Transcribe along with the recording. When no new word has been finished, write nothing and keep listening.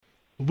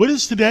With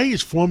us today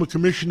is former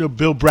Commissioner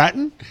Bill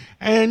Bratton,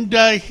 and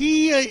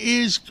he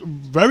is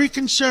very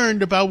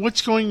concerned about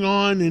what's going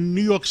on in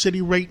New York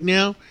City right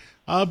now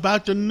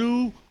about the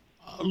new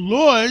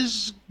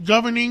laws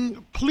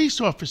governing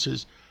police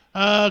officers.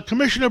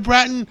 Commissioner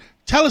Bratton,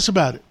 tell us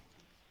about it.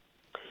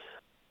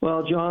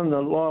 Well, John,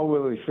 the law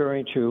we're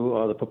referring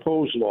to, the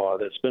proposed law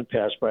that's been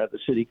passed by the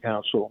City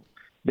Council,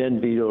 then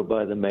vetoed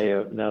by the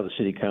mayor, now the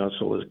City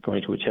Council is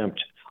going to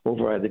attempt to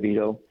override the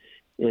veto,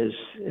 has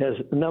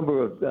a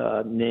number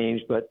of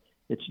names, but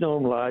it's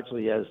known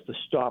largely as the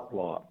STOP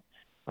law.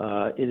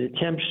 It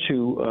attempts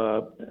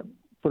to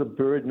put a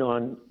burden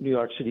on New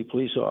York City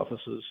police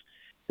officers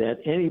that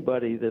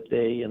anybody that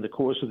they, in the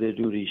course of their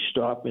duties,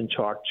 stop and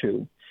talk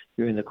to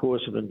during the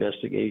course of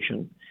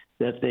investigation,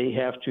 that they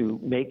have to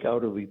make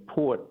out a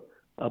report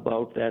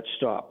about that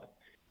stop,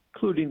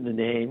 including the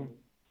name,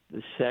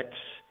 the sex,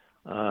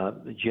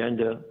 the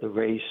gender, the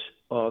race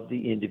of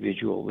the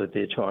individual that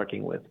they're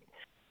talking with.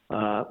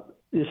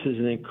 This is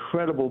an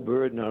incredible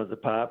burden on a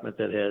department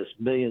that has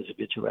millions of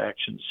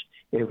interactions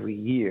every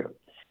year.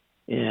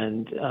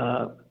 And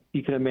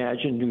you can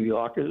imagine New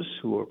Yorkers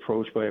who are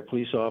approached by a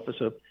police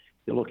officer.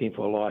 They're looking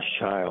for a lost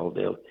child.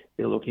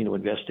 They're looking to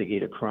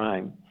investigate a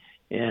crime.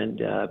 And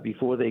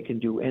before they can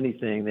do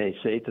anything, they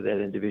say to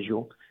that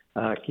individual,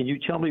 can you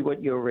tell me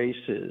what your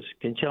race is?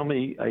 Can you tell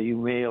me, are you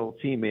male,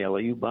 female? Are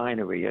you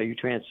binary? Are you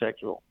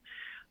transsexual?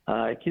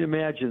 I can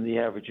imagine the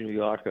average New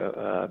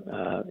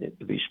Yorker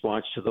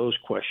response to those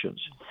questions.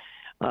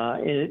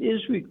 And it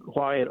is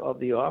required of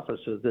the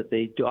officer that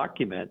they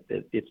document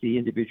that if the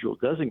individual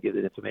doesn't give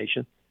that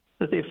information,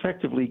 that they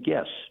effectively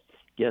guess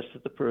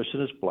that the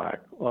person is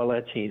black or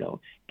Latino,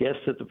 guess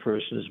that the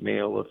person is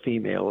male or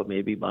female or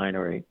maybe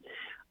binary.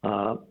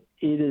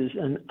 It is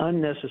an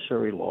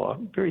unnecessary law,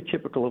 very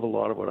typical of a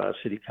lot of what our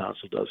city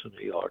council does in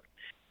New York.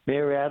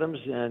 Mayor Adams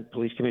and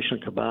Police Commissioner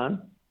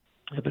Caban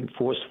have been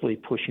forcefully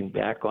pushing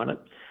back on it.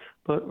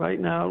 But right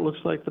now it looks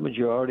like the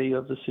majority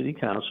of the city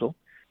council,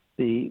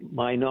 the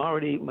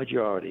minority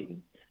majority,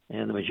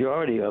 and the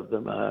majority of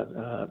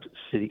the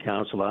city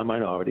council are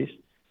minorities.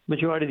 The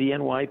majority of the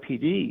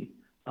NYPD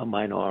are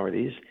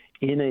minorities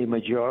in a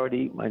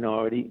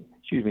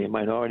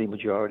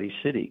minority-majority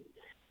city.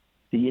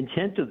 The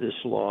intent of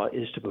this law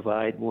is to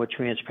provide more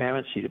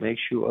transparency to make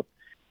sure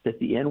that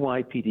the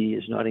NYPD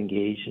is not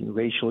engaged in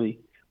racially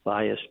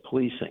biased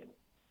policing.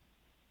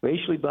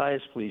 Racially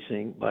biased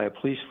policing by a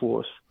police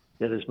force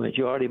that is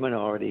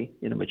majority-minority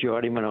in a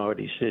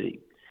majority-minority city,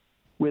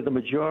 where the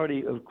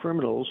majority of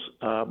criminals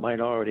are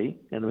minority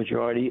and the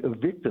majority of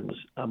victims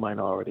are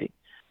minority.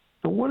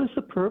 So what is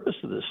the purpose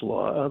of this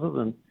law other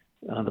than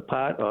on the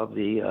part of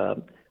the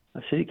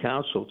city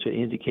council to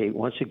indicate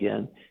once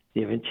again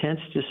their intense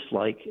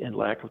dislike and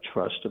lack of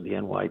trust of the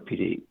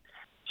NYPD?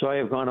 So I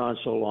have gone on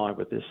so long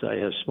with this, I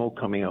have smoke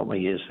coming out my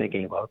ears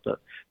thinking about the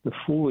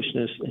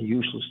foolishness and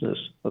uselessness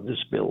of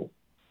this bill.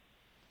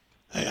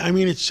 I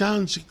mean, it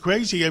sounds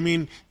crazy. I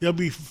mean, they'll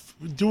be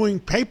doing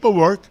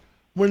paperwork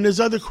when there's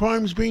other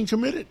crimes being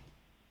committed.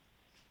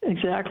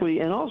 Exactly.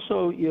 And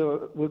also,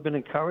 we've been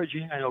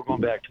encouraging, I know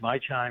going back to my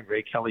time,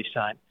 Ray Kelly's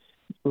time,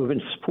 we've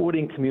been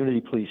supporting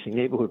community policing,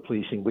 neighborhood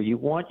policing, where you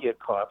want your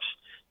cops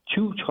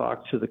to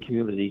talk to the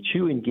community,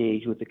 to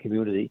engage with the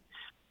community.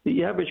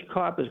 The average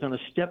cop is going to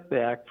step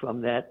back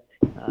from that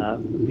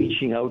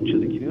reaching out to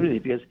the community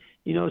because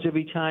he knows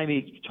every time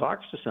he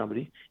talks to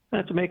somebody, he's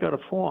going to have to make out a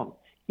form.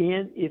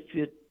 And if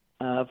it,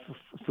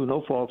 through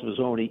no fault of his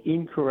own, he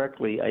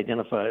incorrectly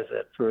identifies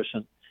that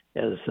person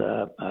as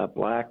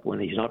black when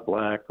he's not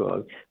black,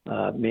 or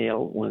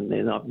male when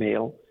they're not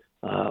male,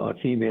 or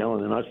female when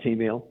they're not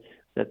female,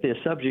 that they're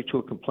subject to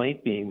a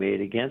complaint being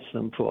made against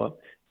them for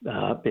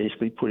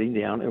basically putting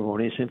down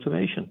erroneous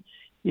information.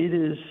 It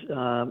is,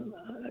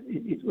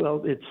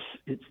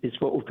 it's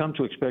what we've come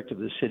to expect of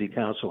the city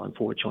council,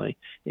 unfortunately,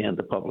 and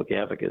the public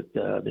advocate,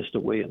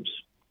 Mr. Williams.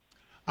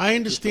 I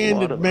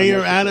understand that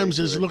Mayor Adams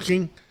is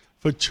looking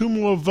for 2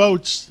 more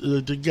votes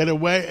to get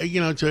away,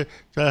 to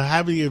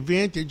have the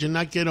advantage and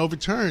not get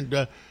overturned.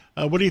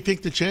 What do you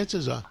think the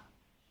chances are?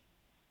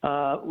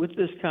 With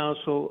this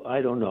council,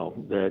 I don't know.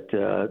 That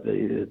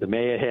the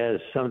mayor has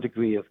some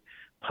degree of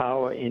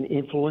power and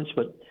influence,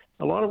 but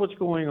a lot of what's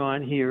going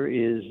on here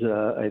is,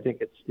 I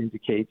think it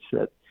indicates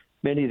that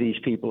many of these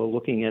people are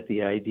looking at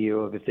the idea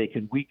of if they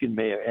can weaken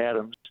Mayor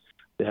Adams,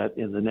 that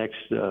in the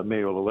next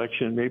mayoral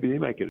election, maybe they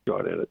might get a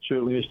shot at it.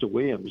 Certainly Mr.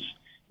 Williams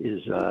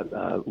is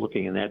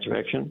looking in that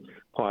direction,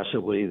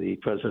 possibly the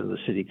president of the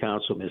city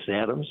council, Ms.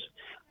 Adams.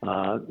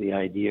 The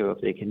idea of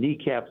if they can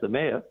kneecap the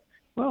mayor,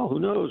 well, who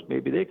knows,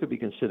 maybe they could be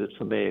considered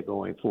for mayor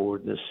going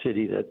forward in this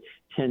city that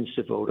tends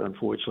to vote,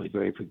 unfortunately,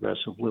 very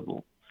progressive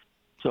liberal.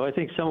 So I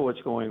think some of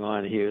what's going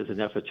on here is an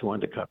effort to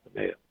undercut the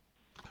mayor.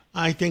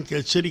 I think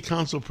a city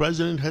council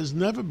president has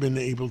never been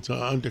able to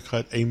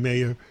undercut a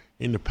mayor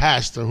in the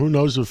past, or who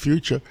knows the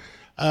future.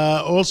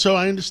 Also,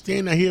 I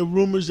hear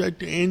rumors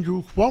that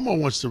Andrew Cuomo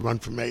wants to run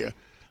for mayor.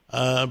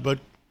 But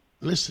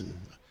listen,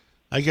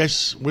 I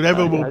guess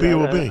whatever will be,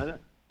 will be.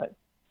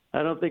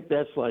 I don't think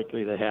that's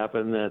likely to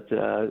happen, that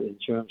in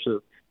terms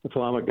of the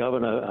former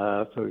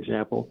governor, for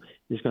example,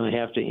 is going to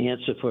have to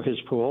answer for his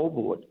parole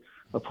board,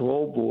 a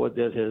parole board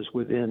that has,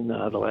 within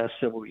the last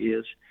several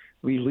years,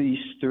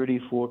 released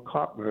 34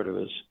 cop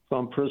murderers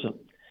from prison.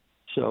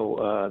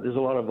 So there's a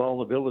lot of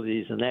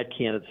vulnerabilities in that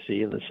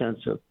candidacy in the sense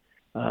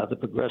of the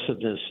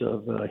progressiveness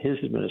of his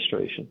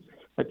administration.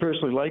 I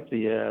personally like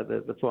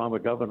the former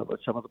governor, but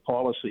some of the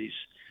policies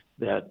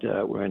that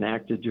were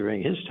enacted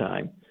during his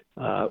time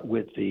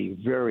with the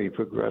very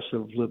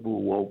progressive,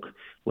 liberal, woke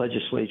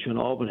legislature in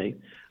Albany,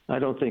 I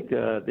don't think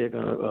they're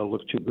going to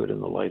look too good in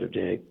the light of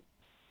day.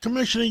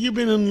 Commissioner, you've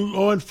been in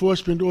law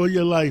enforcement all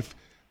your life.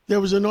 There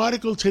was an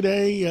article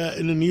today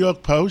in the New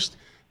York Post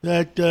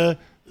that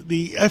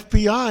the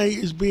FBI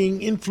is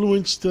being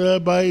influenced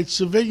by its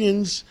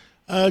civilians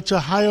to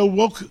hire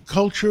woke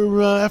culture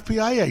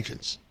FBI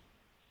agents.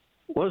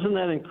 Wasn't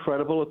that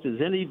incredible? If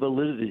there's any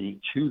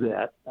validity to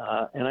that,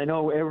 and I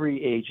know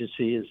every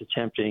agency is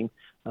attempting,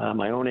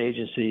 my own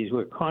agencies,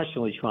 we're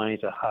constantly trying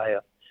to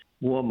hire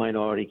more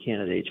minority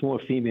candidates, more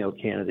female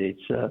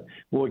candidates,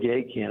 more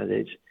gay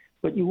candidates.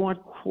 But you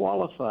want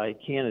qualified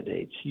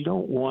candidates. You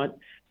don't want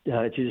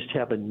to just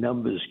have a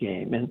numbers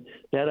game. And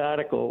that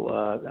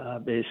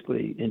article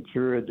basically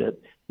inferred that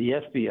the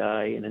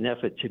FBI, in an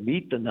effort to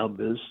meet the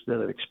numbers that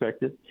are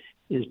expected,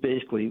 is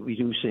basically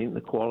reducing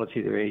the quality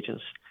of their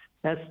agents.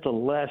 That's the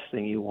last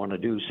thing you want to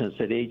do, since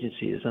that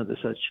agency is under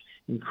such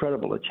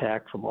incredible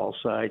attack from all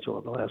sides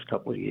over the last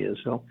couple of years.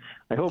 So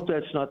I hope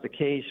that's not the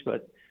case,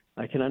 but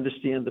I can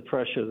understand the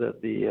pressure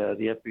that the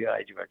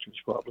FBI director is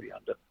probably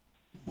under.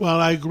 Well,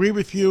 I agree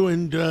with you,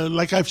 and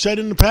like I've said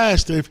in the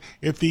past, if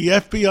the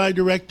FBI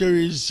director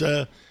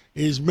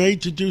is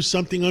made to do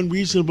something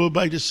unreasonable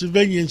by the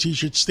civilians, he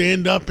should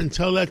stand up and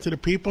tell that to the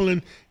people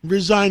and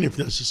resign if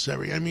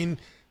necessary. I mean,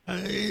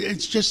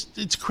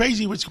 it's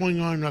crazy what's going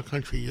on in our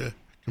country,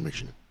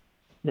 Commissioner.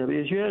 Yeah,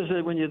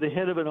 because when you're the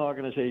head of an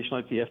organization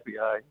like the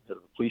FBI, the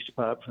police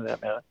department for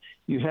that matter,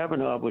 you have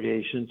an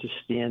obligation to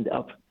stand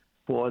up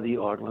for the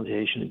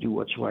organization and do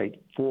what's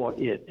right for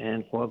it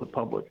and for the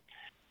public.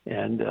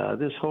 And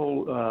this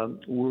whole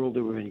world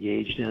that we're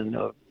engaged in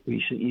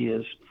recent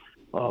years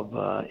of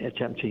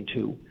attempting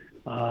to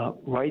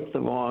right the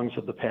wrongs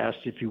of the past,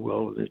 if you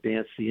will, and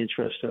advance the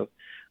interest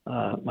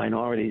of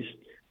minorities,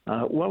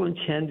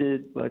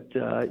 well-intended, but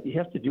you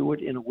have to do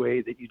it in a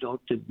way that you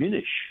don't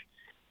diminish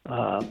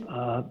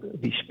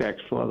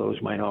respect for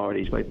those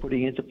minorities by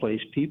putting into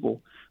place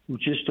people who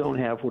just don't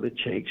have what it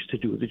takes to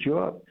do the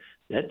job.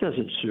 That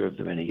doesn't serve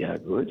them any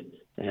good.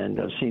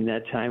 And I've seen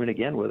that time and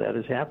again where that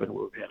has happened.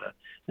 We've had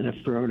an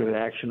affirmative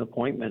action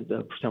appointment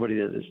of somebody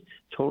that is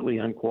totally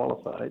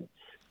unqualified.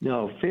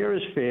 No, fair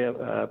is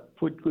fair.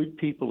 Put good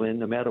people in,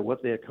 no matter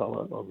what their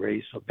color or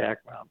race or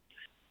background.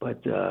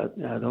 But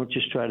don't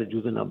just try to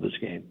do the numbers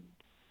game.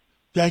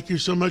 Thank you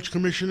so much,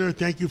 Commissioner.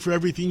 Thank you for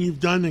everything you've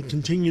done and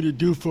continue to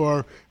do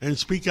and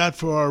speak out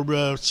for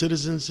our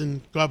citizens.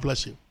 And God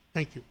bless you.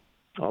 Thank you.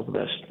 All the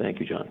best. Thank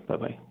you, John.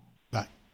 Bye-bye.